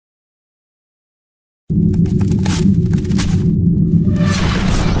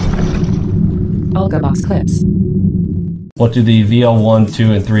ALGOBOX clips. What do the VL1,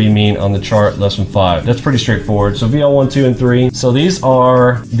 2, and 3 mean on the chart lesson 5? That's pretty straightforward. So VL1, 2, and 3. So these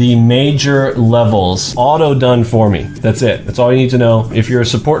are the major levels, auto done for me. That's it. That's all you need to know. If you're a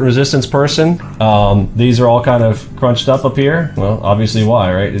support and resistance person, these are all kind of crunched up here. Well, obviously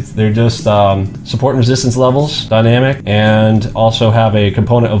why, right? They're just support and resistance levels, dynamic, and also have a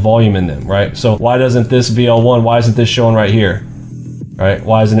component of volume in them, right? So why doesn't this VL1, why isn't this shown right here? Right?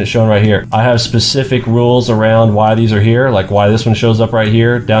 Why isn't it shown right here? I have specific rules around why these are here, like why this one shows up right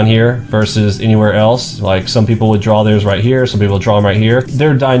here, down here, versus anywhere else. Like some people would draw theirs right here, some people draw them right here.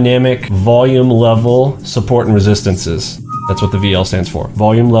 They're dynamic volume level support and resistances. That's what the VL stands for.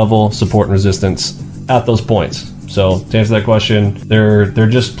 Volume level support and resistance at those points. So to answer that question, they're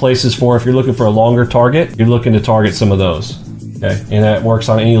just places for, if you're looking for a longer target, you're looking to target some of those. Okay, and that works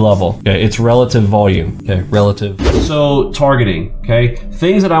on any level. Okay, it's relative volume. Okay, relative. So targeting, okay?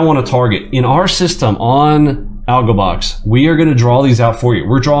 Things that I want to target. In our system on ALGOBOX, we are going to draw these out for you.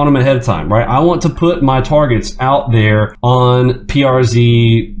 We're drawing them ahead of time, right? I want to put my targets out there on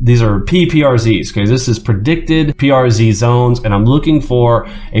PRZ. These are PPRZs, okay? This is predicted PRZ zones, and I'm looking for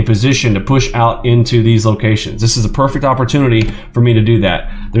a position to push out into these locations. This is a perfect opportunity for me to do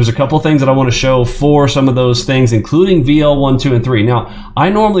that. There's a couple things that I want to show for some of those things, including VL1, 2, and 3. Now, I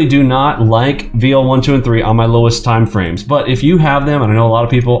normally do not like VL1, 2, and 3 on my lowest time frames, but if you have them, and I know a lot of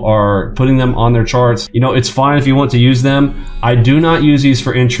people are putting them on their charts, you know, it's fine if you want to use them. I do not use these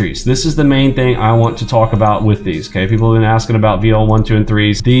for entries. This is the main thing I want to talk about with these, okay? People have been asking about VL1, 2, and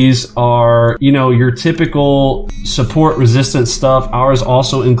 3s. These are, you know, your typical support resistance stuff. Ours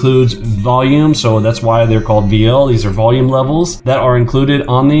also includes volume, so that's why they're called VL. These are volume levels that are included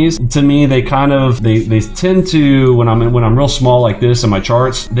on these. To me, they kind of, they tend to, when I'm real small like this in my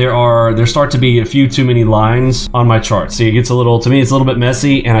charts, there start to be a few too many lines on my chart. See, it gets a little, to me, it's a little bit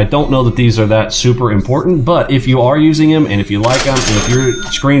messy, and I don't know that these are that super important, but if you are using them, and if you like them, and if your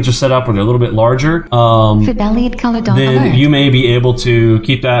screens are set up where they're a little bit larger, then you may be able to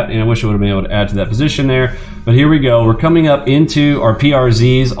keep that, and I wish I would have been able to add to that position there. But here we go. We're coming up into our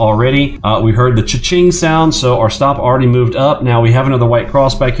PRZs already. We heard the cha-ching sound, so our stop already moved up. Now we have another white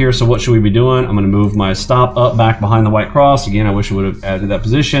cross back here, so what should we be doing? I'm going to move my stop up back behind the white cross. Again, I wish I would have added that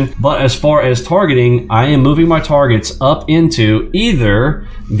position. But as far as targeting, I am moving my targets up into either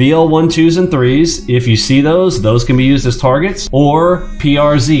VL1, 2s, and 3s. If you see those can be used as targets, or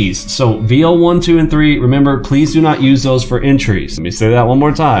PRZs. So VL1, 2, and 3, remember, please do not use those for entries. Let me say that one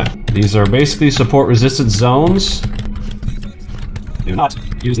more time. These are basically support resistance zones. Do not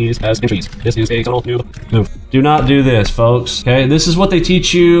use these as entries. This is a total new move. Do not do this, folks. Okay, this is what they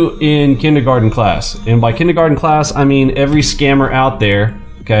teach you in kindergarten class. And by kindergarten class, I mean every scammer out there.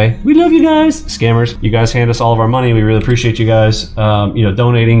 Okay, we love you guys, scammers. You guys hand us all of our money. We really appreciate you guys, you know,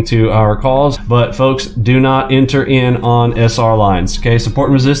 donating to our cause. But folks, do not enter in on SR lines. Okay, support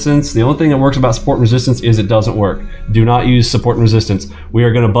and resistance. The only thing that works about support and resistance is it doesn't work. Do not use support and resistance. We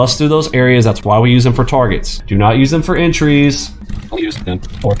are going to bust through those areas. That's why we use them for targets. Do not use them for entries. Only use them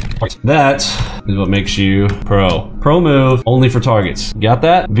for targets. That is what makes you pro. Pro move, only for targets. Got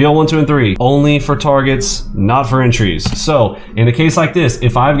that? VL1, 2, and 3, only for targets, not for entries. So in a case like this,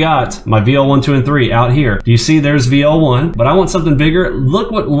 if I've got my VL1, 2, and 3 out here, do you see there's VL1, but I want something bigger?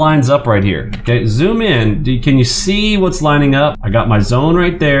 Look what lines up right here. Okay, zoom in. Can you see what's lining up? I got my zone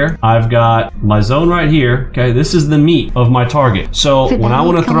right there. I've got my zone right here. Okay, this is the meat of my target. So when I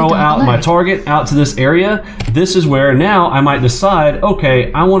want to throw out my target out to this area, this is where now I might decide,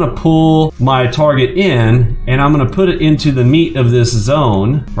 okay, I want to pull my target in, and I'm going to put it into the meat of this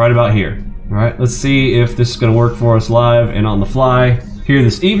zone right about here. All right, let's see if this is going to work for us live and on the fly here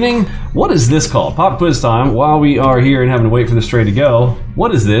this evening. What is this called? Pop quiz time. While we are here and having to wait for this trade to go,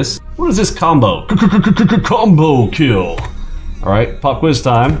 what is this? What is this combo? Combo kill. All right, pop quiz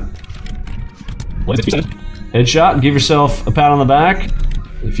time. What is it? Headshot. Give yourself a pat on the back.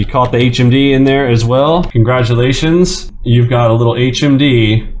 If you caught the HMD in there as well, congratulations. You've got a little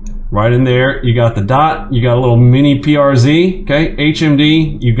HMD right in there. You got the dot, you got a little mini PRZ, okay?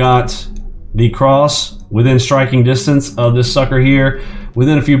 HMD, you got the cross within striking distance of this sucker here,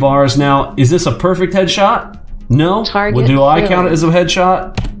 within a few bars. Now, is this a perfect headshot? No. Well, do I count it as a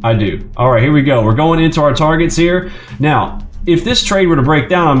headshot? I do. All right, here we go. We're going into our targets here. Now, if this trade were to break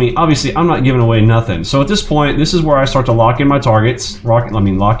down on me, obviously I'm not giving away nothing. So at this point, this is where I start to lock in my targets, lock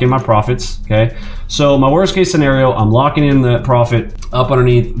in my profits, okay? So my worst case scenario, I'm locking in the profit up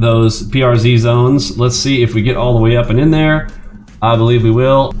underneath those PRZ zones. Let's see if we get all the way up and in there. I believe we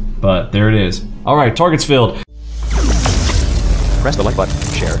will, but there it is. All right, targets filled. Press the like button.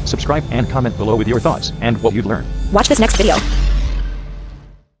 share, subscribe, and comment below with your thoughts and what you've learned. Watch this next video.